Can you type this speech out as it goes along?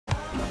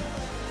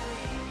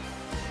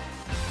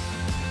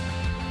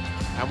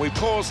And we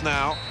pause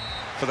now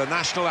for the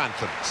national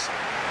anthems.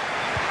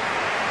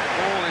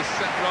 Ball is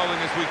set rolling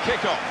as we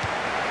kick off.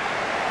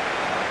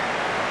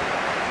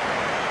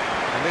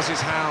 And this is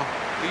how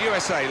the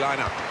USA line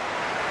up.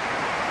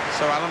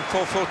 So, Alan,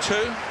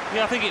 4-4-2?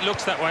 Yeah, I think it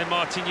looks that way,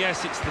 Martin.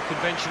 Yes, it's the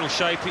conventional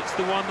shape. It's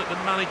the one that the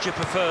manager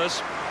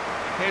prefers.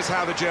 Here's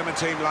how the German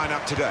team line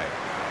up today.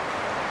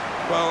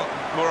 Well,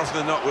 more often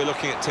than not, we're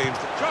looking at teams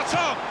that... Shot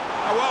on!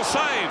 Oh, well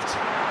saved!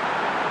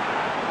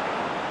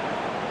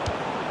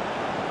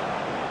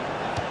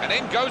 And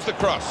in goes the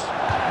cross.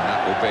 And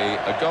that will be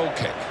a goal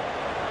kick.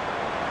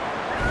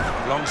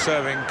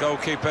 Long-serving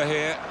goalkeeper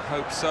here,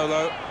 Hope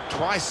Solo.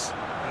 Twice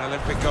an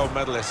Olympic gold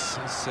medalist.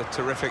 It's a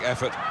terrific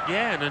effort.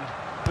 Yeah, and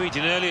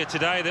reading earlier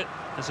today that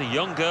as a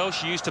young girl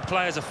she used to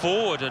play as a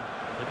forward, and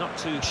a not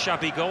too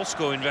shabby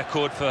goal-scoring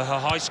record for her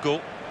high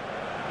school.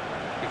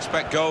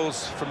 Expect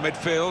goals from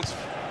midfield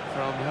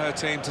from her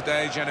team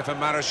today, Jennifer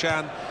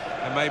Marochan,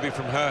 and maybe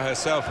from her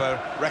herself. Her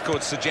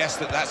records suggest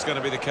that that's going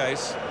to be the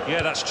case.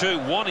 Yeah, that's true.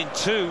 1 in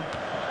 2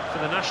 for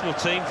the national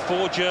team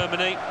for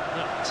Germany.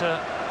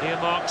 That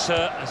earmarks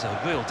her as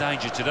a real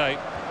danger today.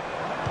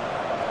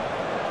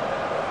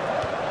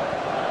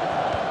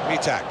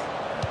 Mitak.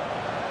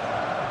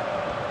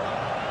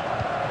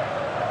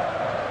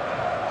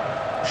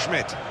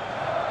 Schmidt.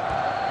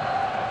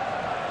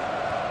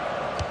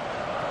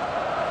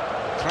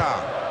 Tra.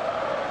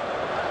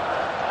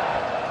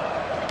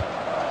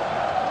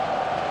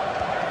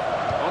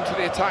 On to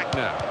the attack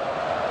now.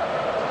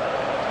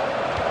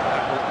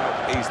 That will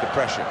help ease the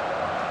pressure.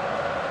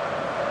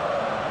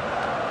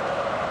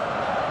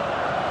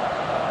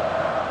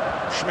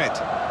 Schmidt.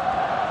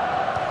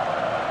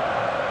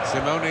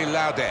 Simone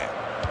Lauder.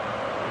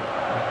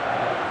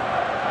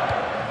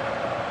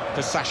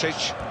 For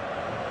Sasic.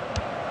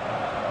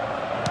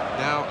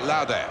 Now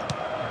Lauder.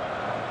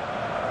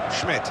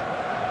 Schmidt.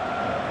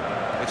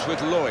 It's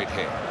with Lloyd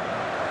here.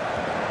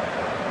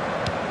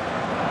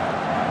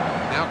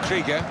 Now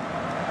Krieger.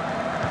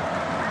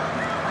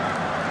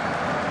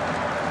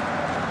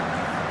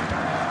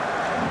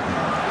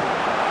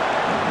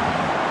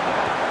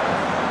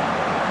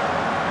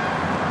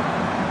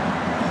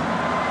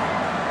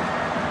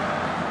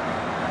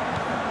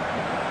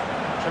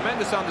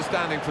 Tremendous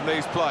understanding from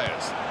these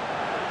players.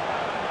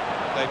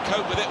 They've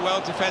coped with it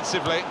well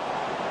defensively.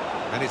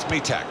 And it's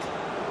Mitak.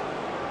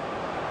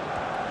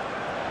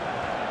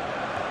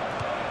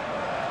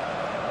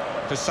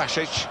 For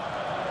Sasic.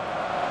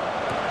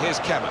 Here's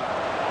Kemmer.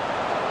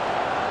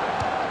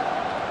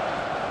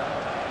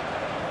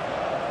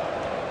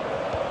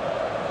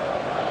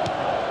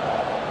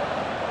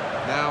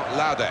 Now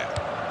Lauder.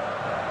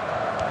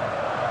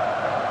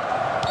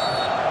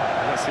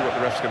 Let's see what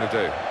the ref's going to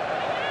do.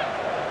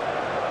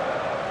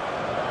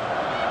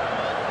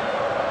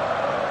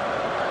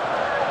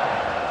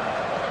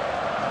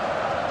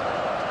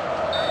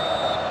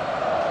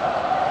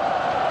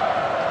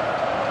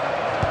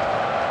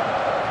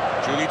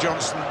 Julie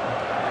Johnson.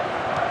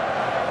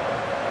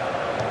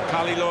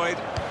 Carly Lloyd.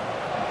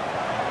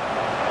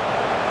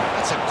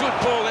 That's a good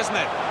ball, isn't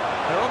it?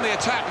 They're on the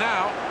attack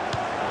now.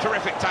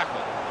 Terrific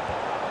tackle.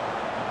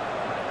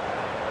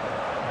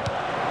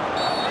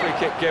 Free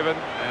kick given,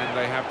 and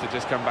they have to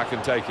just come back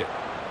and take it.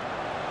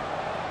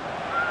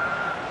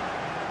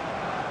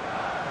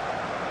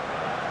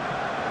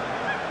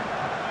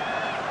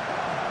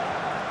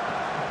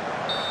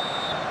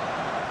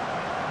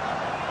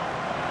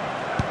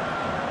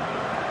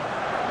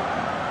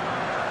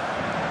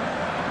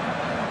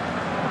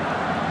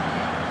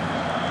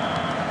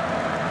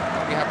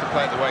 You have to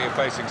play it the way you're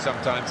facing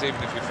sometimes,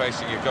 even if you're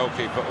facing your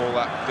goalkeeper all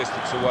that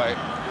distance away.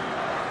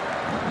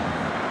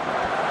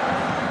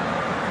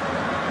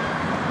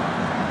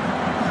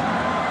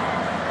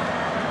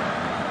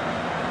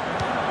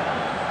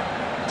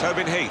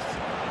 Tobin Heath.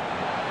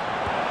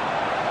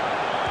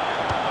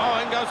 Oh,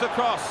 in goes the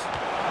cross.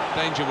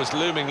 Danger was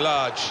looming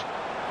large,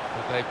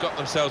 but they've got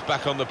themselves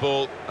back on the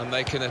ball and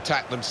they can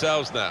attack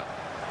themselves now.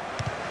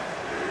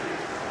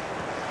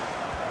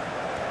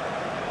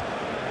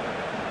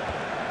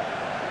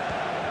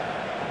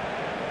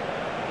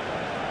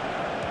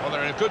 Well,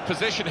 they're in a good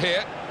position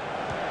here.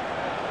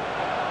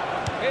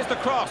 Here's the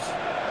cross.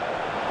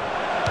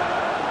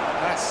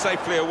 That's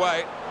safely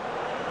away.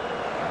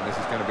 And this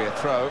is going to be a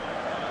throw.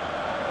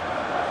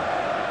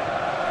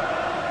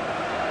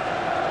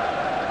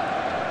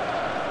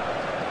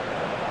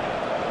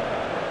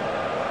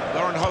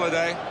 Lauren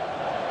Holiday.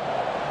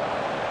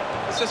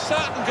 It's a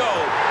certain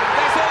goal.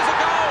 This is a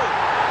goal!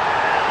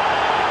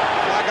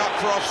 Flag up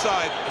for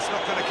offside. It's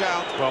not going to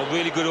count. Well,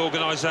 really good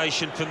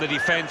organisation from the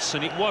defence,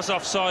 and it was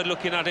offside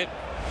looking at it.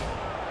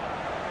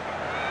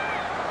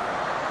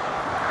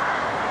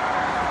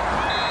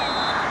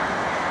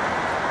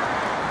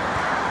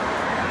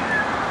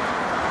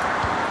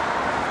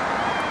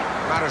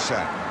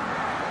 Marochan.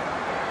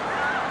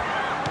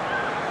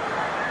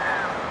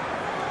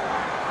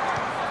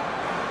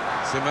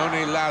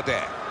 Simone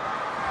Lauder.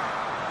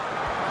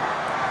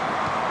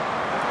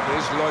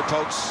 Here's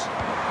Leupolz.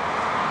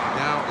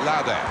 Now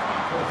Lauder.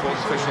 The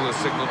fourth official has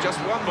signalled just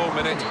 1 more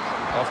minute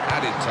of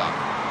added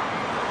time.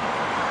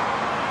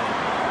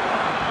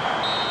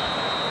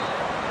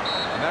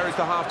 And there is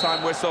the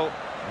half-time whistle,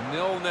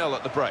 0-0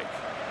 at the break.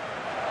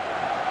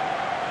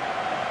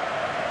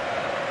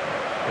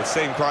 It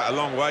seemed quite a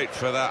long wait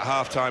for that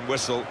half-time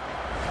whistle.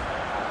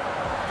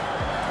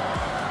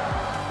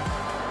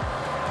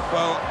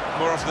 Well,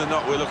 more often than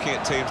not, we're looking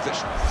at teams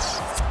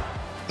that...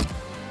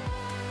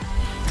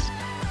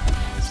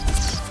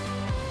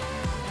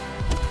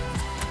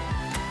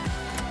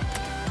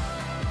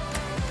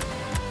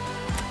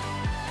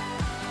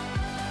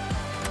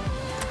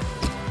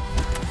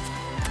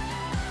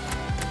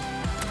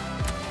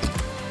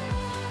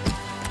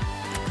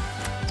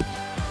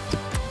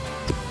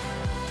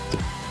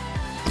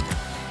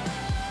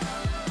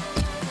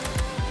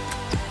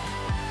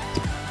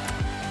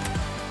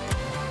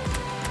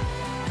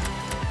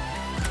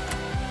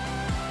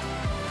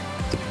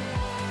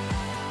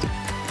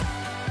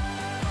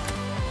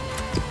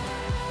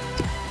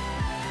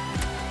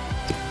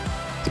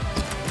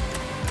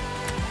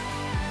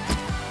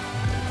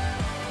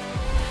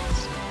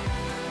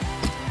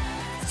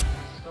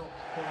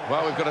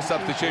 Well, we've got a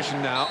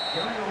substitution now.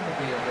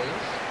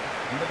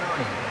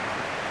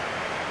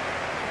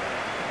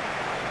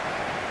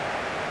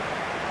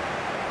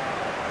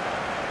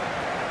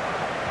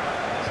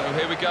 So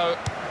here we go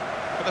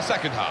for the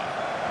second half.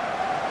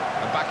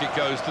 And back it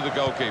goes to the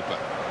goalkeeper.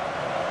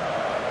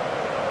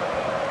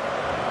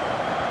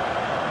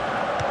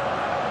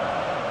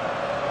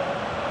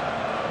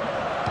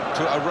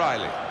 To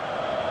O'Reilly.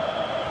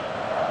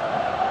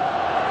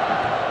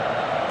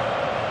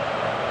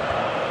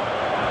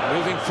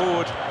 Moving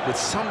forward with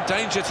some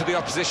danger to the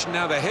opposition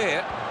now they're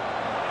here.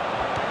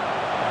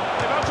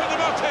 They've opened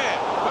them up here.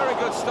 Very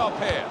good stop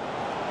here.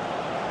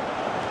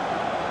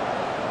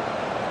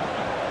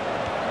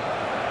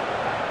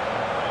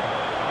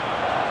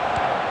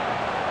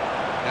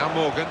 Now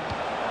Morgan.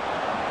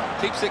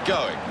 Keeps it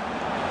going.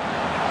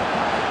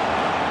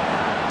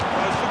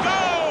 Goes for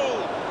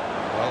goal!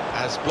 Well,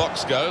 as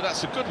blocks go,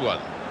 that's a good one.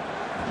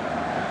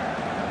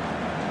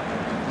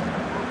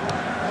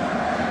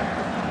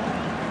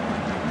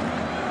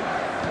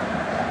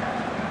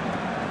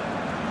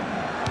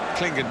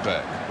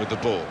 Klingenberg with the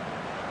ball.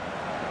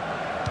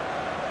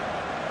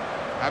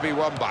 Abby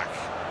Wambach.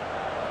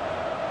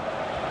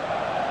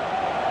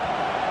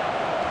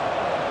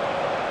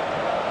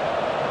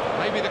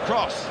 Maybe the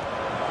cross.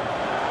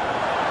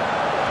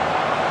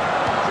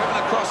 Driven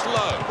across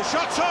low. The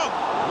shot's on.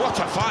 What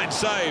a fine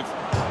save.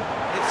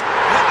 It's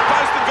hit the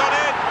post and gone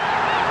in.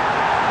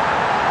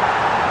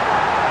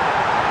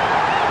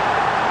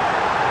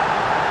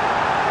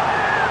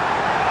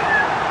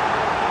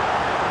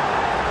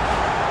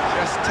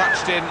 Just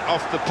touched in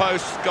off the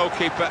post.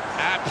 Goalkeeper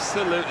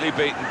absolutely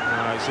beaten.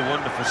 No, it's a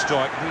wonderful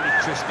strike, really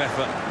crisp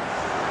effort.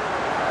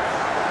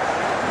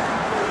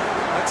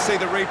 Let's see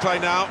the replay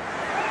now.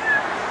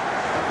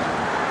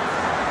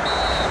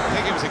 I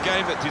think it was a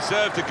game that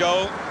deserved a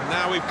goal, and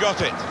now we've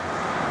got it.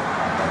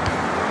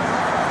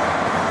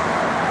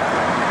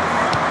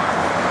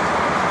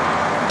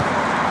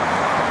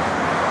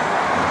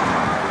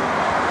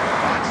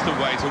 That's the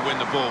way to win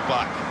the ball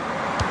back.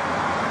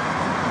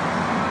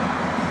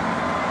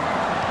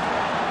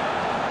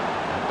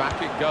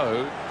 Back it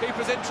goes.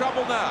 Keeper's in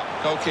trouble now.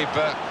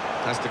 Goalkeeper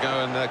has to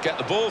go and get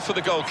the ball for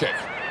the goal kick.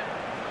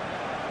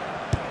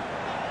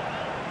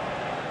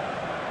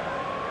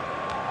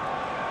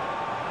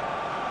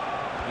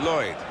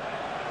 Lloyd.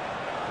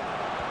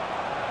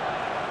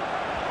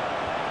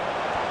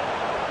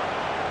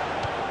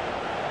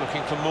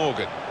 Looking for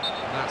Morgan.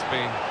 And that's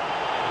been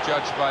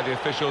judged by the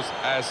officials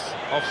as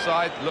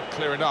offside. Looked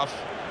clear enough.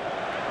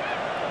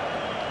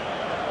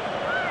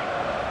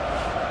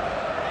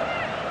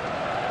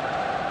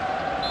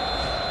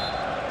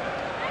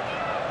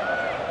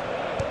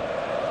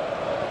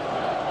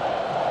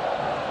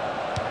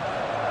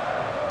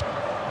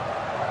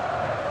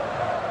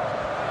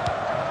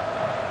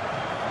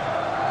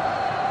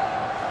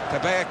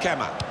 Tabea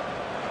Kema.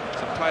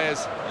 Some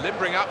players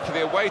limbering up for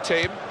the away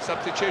team.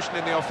 Substitution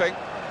in the offing.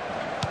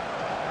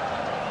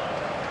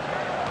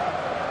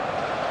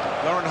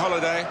 Lauren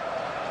Holiday.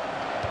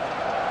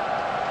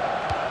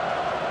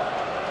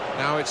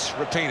 Now it's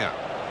Rapina.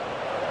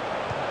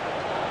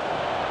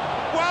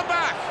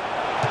 Wambach!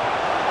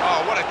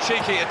 Oh, what a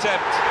cheeky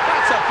attempt.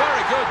 That's a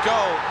very good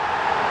goal.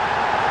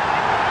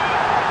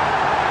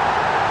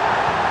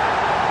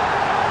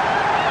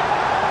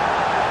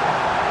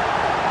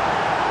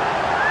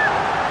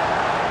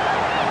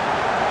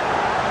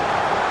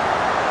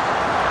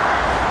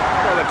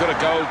 Got a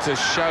goal to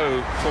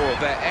show for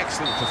their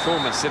excellent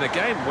performance in a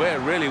game where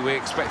really we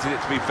expected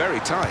it to be very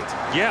tight.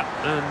 Yeah,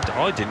 and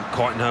I didn't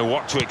quite know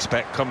what to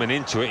expect coming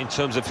into it in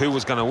terms of who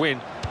was going to win,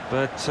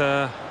 but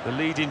the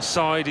leading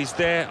side is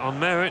there on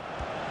merit.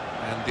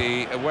 And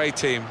the away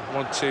team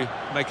want to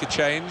make a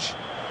change.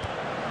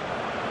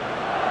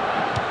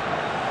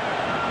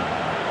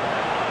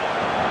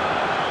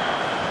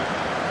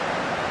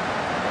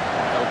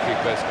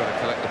 Goalkeeper's got to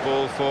collect the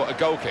ball for a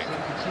goal kick.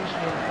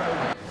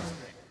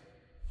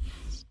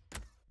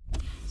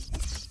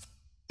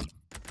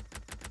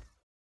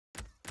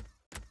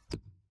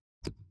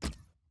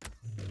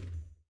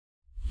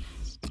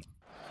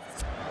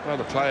 Well,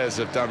 the players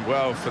have done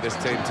well for this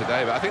team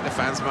today, but I think the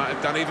fans might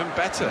have done even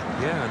better.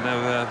 Yeah, and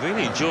they're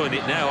really enjoying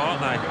it now,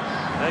 aren't they?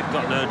 They've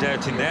got no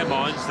doubt in their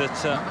minds that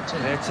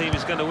their team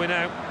is going to win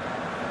out.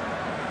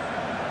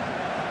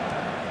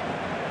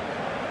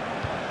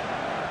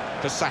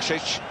 For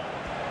Sasic.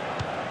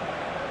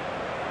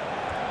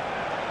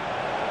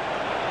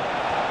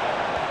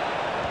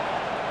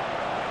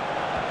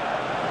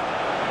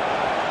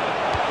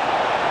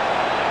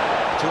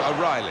 To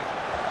O'Reilly.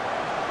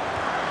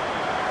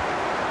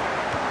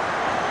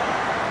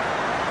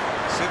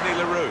 Sidney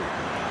Leroux.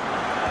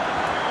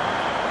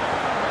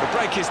 The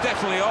break is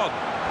definitely on.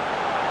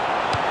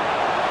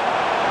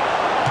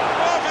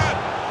 Morgan!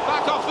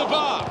 Back off the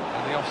bar.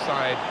 And the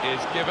offside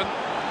is given.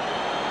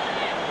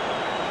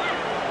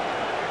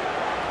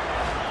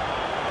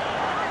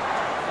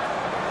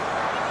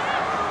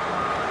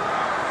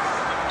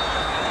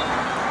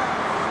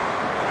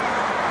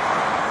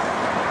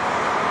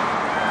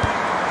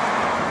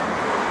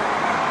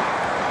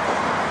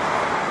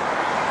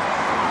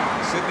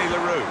 Sidney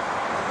Leroux.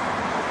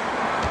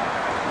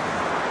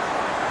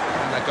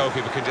 And that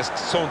goalkeeper can just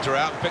saunter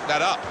out and pick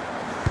that up.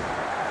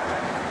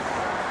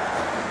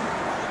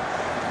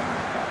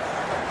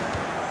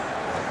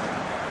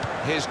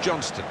 Here's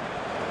Johnston.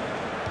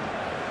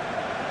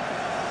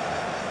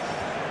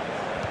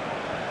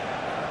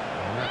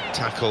 And that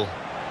tackle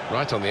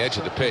right on the edge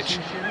of the pitch.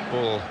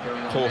 Ball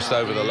forced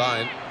over the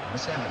line.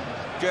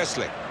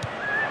 Gerstling.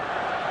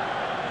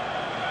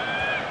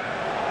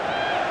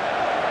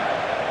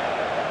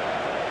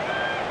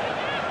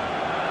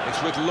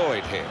 It's with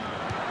Lloyd here.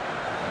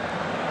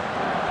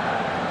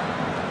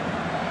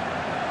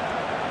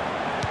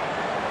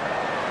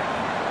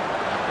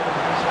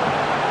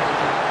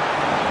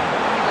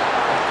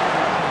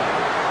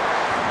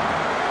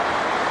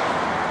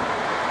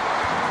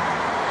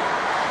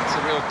 It's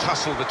a real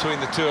tussle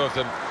between the two of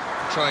them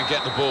to try and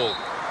get the ball. And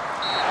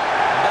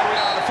there we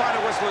are, the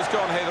final whistle has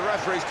gone here. The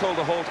referee's called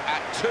a halt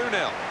at 2-0.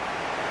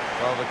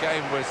 Well, the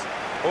game was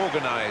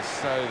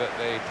organised so that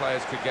the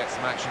players could get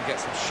some action, get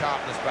some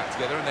sharpness back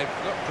together, and they've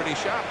looked pretty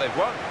sharp. They've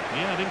won.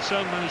 Yeah, I think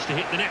so. Managed to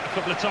hit the net a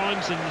couple of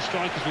times, and the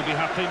strikers will be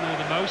happy more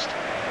than most.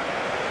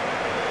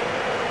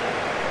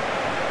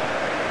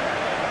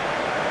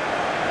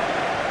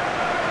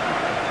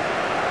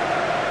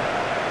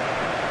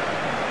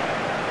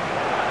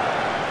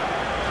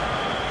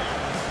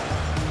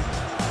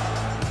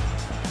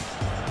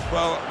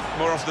 Well,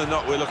 more often than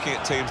not, we're looking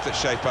at teams that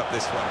shape up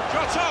this one.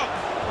 Shot on!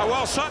 Oh,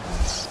 well, son.